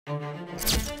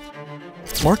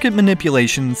Market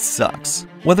manipulation sucks.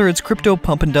 Whether it's crypto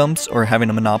pump and dumps or having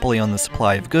a monopoly on the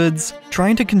supply of goods,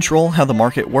 trying to control how the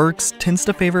market works tends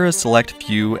to favor a select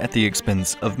few at the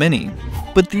expense of many.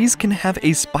 But these can have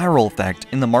a spiral effect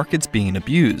in the markets being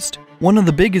abused. One of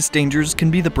the biggest dangers can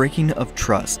be the breaking of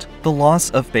trust, the loss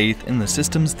of faith in the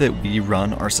systems that we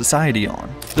run our society on.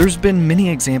 There's been many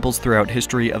examples throughout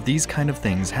history of these kind of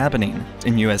things happening.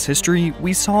 In US history,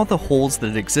 we saw the holes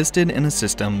that existed in a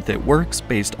system that works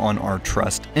based on our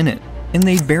trust in it. And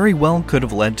they very well could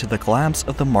have led to the collapse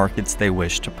of the markets they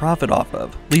wish to profit off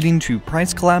of, leading to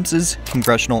price collapses,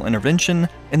 congressional intervention,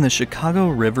 and the Chicago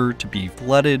River to be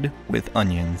flooded with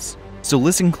onions. So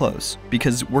listen close,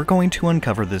 because we're going to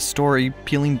uncover this story,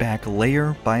 peeling back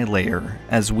layer by layer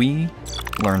as we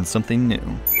learn something new.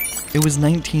 It was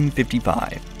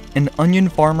 1955, and onion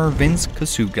farmer Vince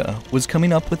Kasuga was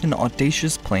coming up with an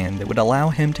audacious plan that would allow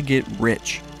him to get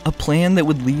rich. A plan that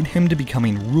would lead him to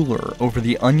becoming ruler over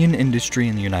the onion industry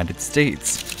in the United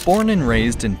States. Born and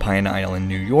raised in Pine Island,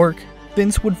 New York,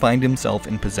 Vince would find himself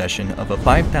in possession of a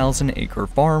 5,000-acre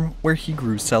farm where he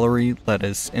grew celery,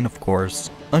 lettuce, and of course,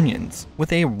 onions,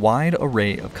 with a wide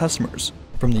array of customers,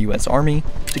 from the US Army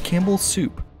to Campbell's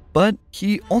Soup. But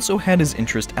he also had his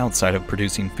interest outside of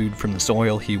producing food from the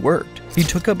soil he worked. He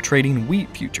took up trading wheat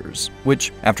futures,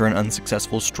 which, after an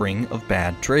unsuccessful string of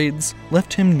bad trades,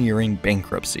 left him nearing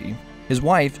bankruptcy. His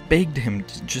wife begged him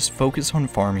to just focus on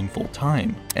farming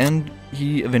full-time, and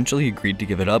he eventually agreed to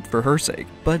give it up for her sake.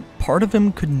 But part of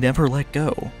him could never let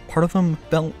go. Part of him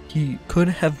felt he could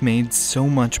have made so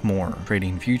much more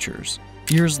trading futures.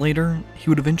 Years later, he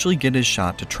would eventually get his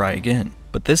shot to try again,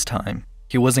 but this time,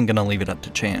 he wasn't going to leave it up to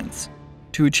chance.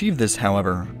 To achieve this,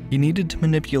 however, he needed to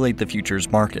manipulate the futures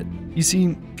market. You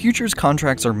see, futures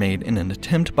contracts are made in an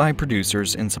attempt by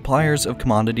producers and suppliers of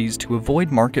commodities to avoid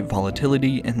market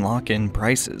volatility and lock in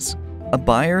prices. A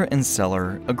buyer and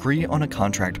seller agree on a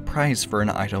contract price for an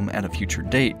item at a future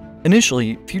date.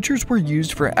 Initially, futures were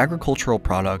used for agricultural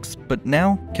products, but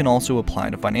now can also apply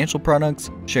to financial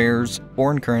products, shares,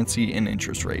 foreign currency, and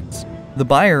interest rates. The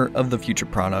buyer of the future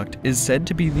product is said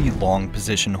to be the long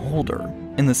position holder,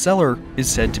 and the seller is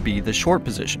said to be the short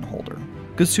position holder.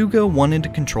 Kasuga wanted to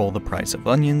control the price of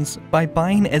onions by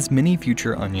buying as many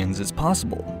future onions as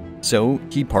possible. So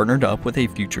he partnered up with a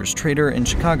futures trader in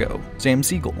Chicago, Sam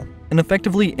Siegel, and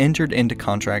effectively entered into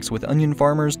contracts with onion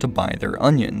farmers to buy their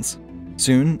onions.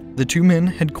 Soon, the two men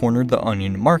had cornered the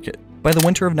onion market. By the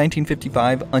winter of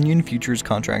 1955, onion futures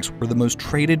contracts were the most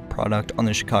traded product on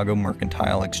the Chicago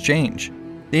Mercantile Exchange.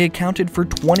 They accounted for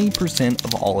 20%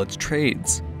 of all its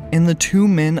trades, and the two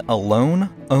men alone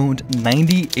owned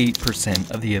 98%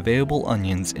 of the available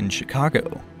onions in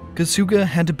Chicago. Kasuga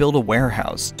had to build a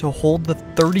warehouse to hold the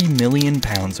 30 million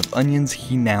pounds of onions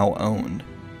he now owned.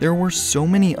 There were so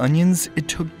many onions, it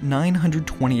took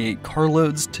 928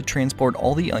 carloads to transport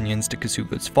all the onions to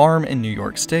Kasuga's farm in New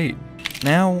York State.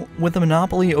 Now, with a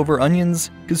monopoly over onions,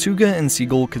 Kasuga and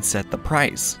Siegel could set the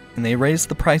price, and they raised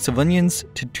the price of onions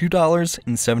to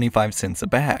 $2.75 a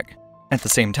bag. At the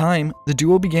same time, the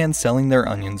duo began selling their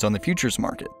onions on the futures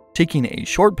market, taking a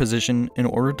short position in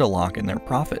order to lock in their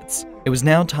profits. It was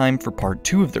now time for part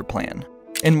 2 of their plan.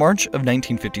 In March of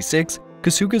 1956,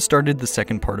 Kasuga started the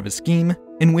second part of his scheme,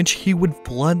 in which he would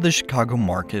flood the Chicago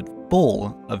market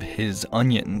full of his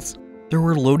onions. There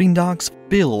were loading docks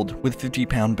filled with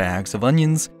 50-pound bags of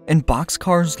onions, and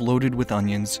boxcars loaded with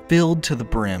onions filled to the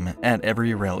brim at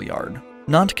every rail yard.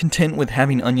 Not content with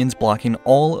having onions blocking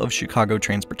all of Chicago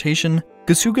transportation,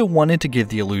 Kasuga wanted to give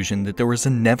the illusion that there was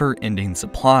a never-ending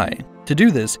supply. To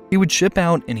do this, he would ship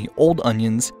out any old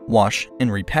onions, wash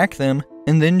and repack them,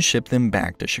 and then ship them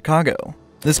back to Chicago.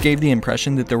 This gave the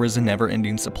impression that there was a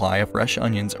never-ending supply of fresh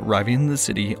onions arriving in the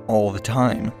city all the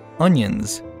time.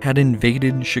 Onions had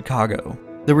invaded Chicago.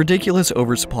 The ridiculous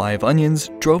oversupply of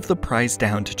onions drove the price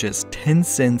down to just 10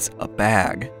 cents a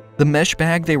bag. The mesh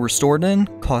bag they were stored in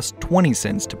cost 20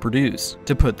 cents to produce.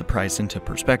 To put the price into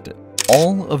perspective,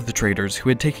 all of the traders who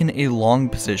had taken a long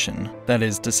position, that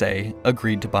is to say,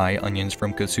 agreed to buy onions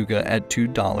from Kasuga at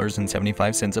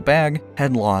 $2.75 a bag,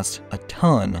 had lost a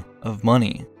ton of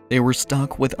money. They were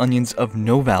stuck with onions of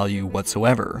no value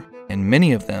whatsoever, and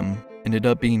many of them ended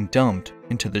up being dumped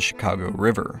into the Chicago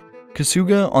River.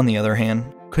 Kasuga, on the other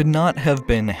hand, could not have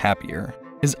been happier.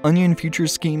 His onion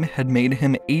futures scheme had made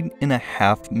him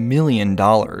 $8.5 million.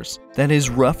 That is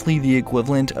roughly the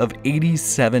equivalent of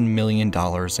 $87 million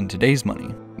in today's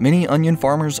money. Many onion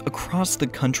farmers across the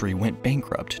country went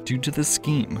bankrupt due to the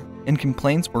scheme, and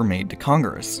complaints were made to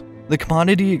Congress. The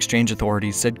Commodity Exchange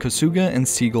Authority said Kasuga and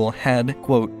Siegel had,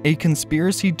 quote, a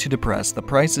conspiracy to depress the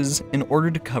prices in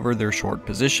order to cover their short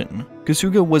position.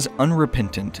 Kasuga was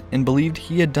unrepentant and believed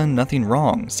he had done nothing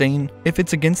wrong, saying, if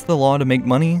it's against the law to make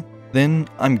money, then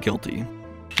I'm guilty.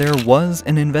 There was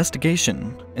an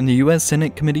investigation, and the U.S.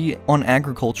 Senate Committee on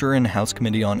Agriculture and House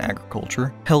Committee on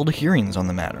Agriculture held hearings on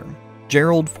the matter.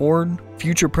 Gerald Ford,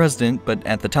 future president but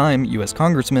at the time U.S.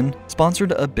 congressman,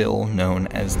 sponsored a bill known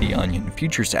as the Onion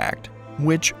Futures Act,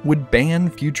 which would ban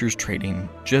futures trading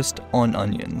just on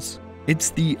onions. It's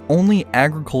the only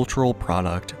agricultural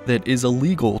product that is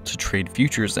illegal to trade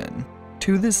futures in.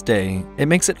 To this day, it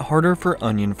makes it harder for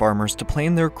onion farmers to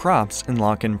plan their crops and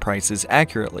lock in prices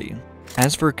accurately.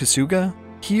 As for Kasuga,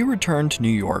 he returned to New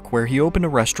York where he opened a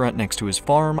restaurant next to his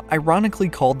farm, ironically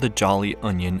called the Jolly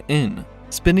Onion Inn,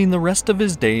 spending the rest of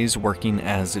his days working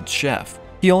as its chef.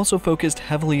 He also focused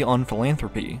heavily on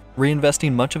philanthropy,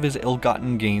 reinvesting much of his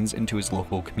ill-gotten gains into his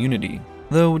local community.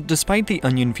 Though, despite the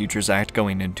Onion Futures Act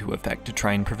going into effect to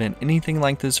try and prevent anything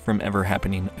like this from ever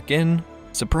happening again,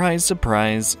 surprise,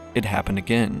 surprise, it happened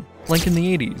again. Like in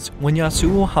the 80s, when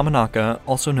Yasuo Hamanaka,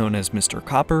 also known as Mr.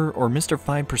 Copper or Mr.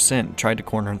 5%, tried to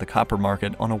corner the copper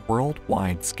market on a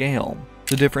worldwide scale.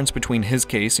 The difference between his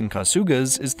case and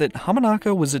Kasuga's is that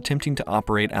Hamanaka was attempting to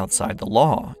operate outside the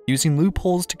law, using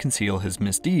loopholes to conceal his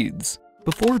misdeeds.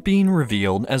 Before being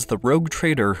revealed as the rogue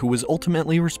trader who was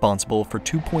ultimately responsible for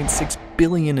 $2.6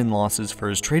 billion in losses for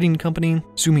his trading company,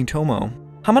 Sumitomo,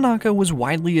 Hamanaka was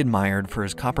widely admired for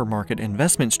his copper market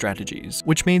investment strategies,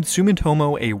 which made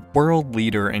Sumitomo a world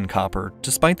leader in copper,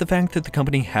 despite the fact that the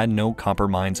company had no copper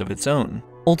mines of its own.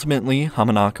 Ultimately,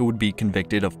 Hamanaka would be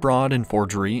convicted of fraud and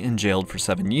forgery and jailed for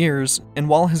 7 years, and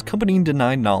while his company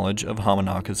denied knowledge of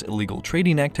Hamanaka's illegal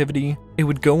trading activity, it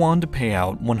would go on to pay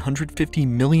out $150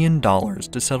 million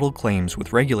to settle claims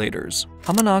with regulators.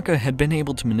 Hamanaka had been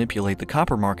able to manipulate the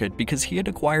copper market because he had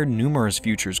acquired numerous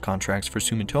futures contracts for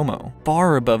Sumitomo,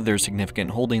 far above their significant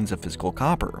holdings of physical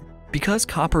copper. Because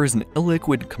copper is an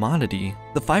illiquid commodity,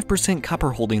 the 5% copper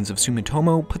holdings of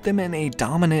Sumitomo put them in a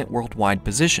dominant worldwide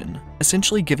position,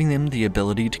 essentially giving them the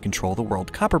ability to control the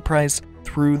world copper price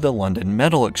through the London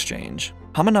Metal Exchange.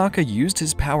 Hamanaka used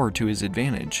his power to his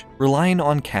advantage, relying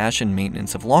on cash and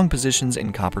maintenance of long positions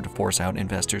in copper to force out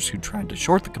investors who tried to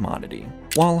short the commodity.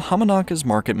 While Hamanaka's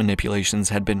market manipulations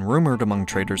had been rumored among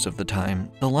traders of the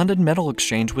time, the London Metal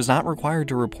Exchange was not required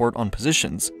to report on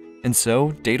positions, and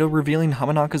so, data revealing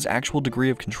Hamanaka's actual degree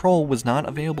of control was not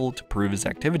available to prove his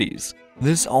activities.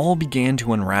 This all began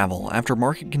to unravel after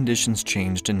market conditions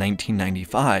changed in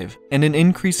 1995, and an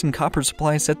increase in copper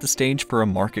supply set the stage for a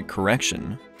market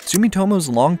correction. Sumitomo's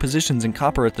long positions in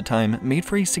copper at the time made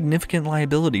for a significant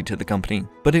liability to the company,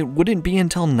 but it wouldn't be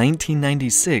until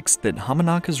 1996 that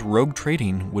Hamanaka's rogue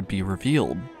trading would be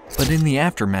revealed. But in the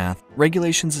aftermath,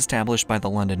 regulations established by the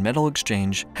London Metal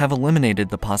Exchange have eliminated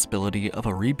the possibility of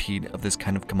a repeat of this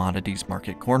kind of commodities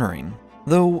market cornering.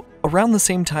 Though, around the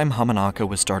same time Hamanaka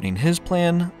was starting his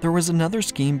plan, there was another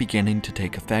scheme beginning to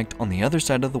take effect on the other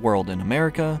side of the world in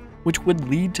America, which would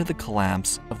lead to the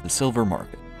collapse of the silver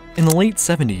market. In the late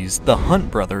 70s, the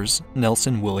Hunt brothers,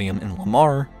 Nelson, William, and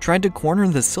Lamar, tried to corner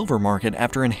the silver market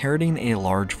after inheriting a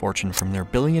large fortune from their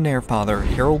billionaire father,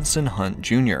 Haroldson Hunt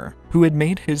Jr., who had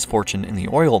made his fortune in the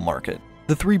oil market.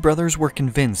 The three brothers were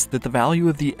convinced that the value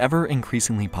of the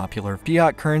ever-increasingly popular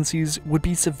fiat currencies would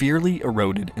be severely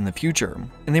eroded in the future,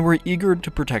 and they were eager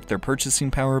to protect their purchasing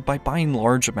power by buying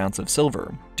large amounts of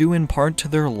silver. Due in part to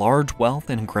their large wealth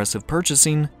and aggressive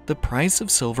purchasing, the price of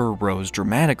silver rose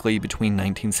dramatically between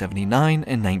 1979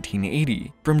 and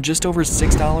 1980, from just over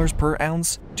 $6 per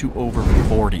ounce to over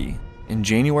 $40. In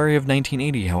January of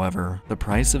 1980, however, the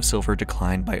price of silver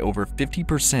declined by over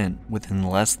 50% within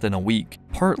less than a week,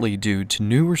 partly due to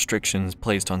new restrictions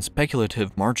placed on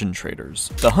speculative margin traders.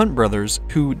 The Hunt brothers,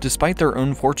 who despite their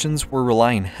own fortunes were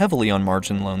relying heavily on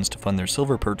margin loans to fund their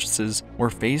silver purchases, were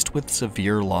faced with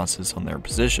severe losses on their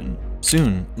position.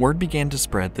 Soon, word began to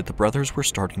spread that the brothers were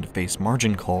starting to face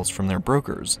margin calls from their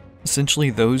brokers. Essentially,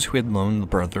 those who had loaned the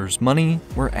brothers money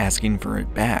were asking for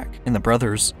it back, and the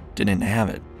brothers didn't have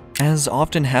it. As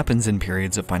often happens in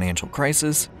periods of financial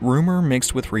crisis, rumor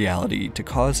mixed with reality to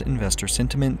cause investor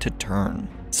sentiment to turn.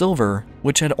 Silver,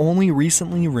 which had only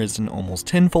recently risen almost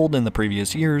tenfold in the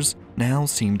previous years, now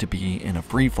seemed to be in a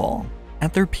freefall.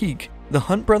 At their peak, the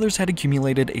Hunt brothers had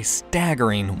accumulated a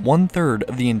staggering 1/3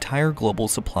 of the entire global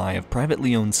supply of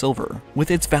privately owned silver.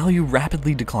 With its value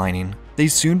rapidly declining, they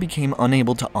soon became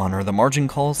unable to honor the margin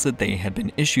calls that they had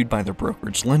been issued by their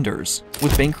brokerage lenders.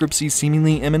 With bankruptcy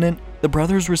seemingly imminent, the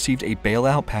brothers received a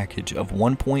bailout package of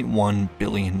 $1.1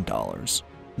 billion.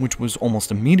 which was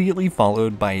almost immediately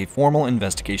followed by a formal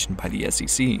investigation by the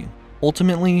SEC.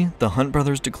 Ultimately, the Hunt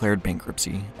brothers declared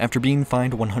bankruptcy after being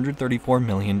fined $134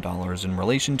 million in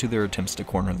relation to their attempts to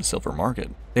corner the silver market.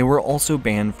 They were also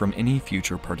banned from any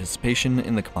future participation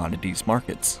in the commodities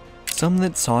markets. Some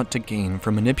that sought to gain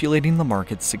from manipulating the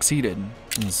markets succeeded,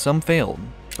 and some failed.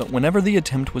 But whenever the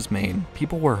attempt was made,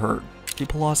 people were hurt,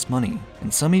 people lost money,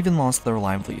 and some even lost their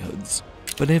livelihoods.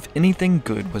 But if anything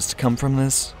good was to come from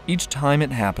this, each time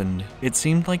it happened, it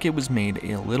seemed like it was made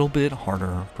a little bit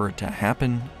harder for it to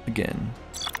happen again.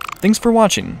 Thanks for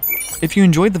watching. If you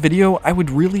enjoyed the video, I would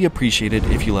really appreciate it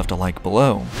if you left a like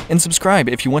below, and subscribe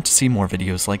if you want to see more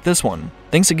videos like this one.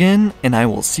 Thanks again, and I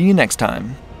will see you next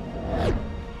time.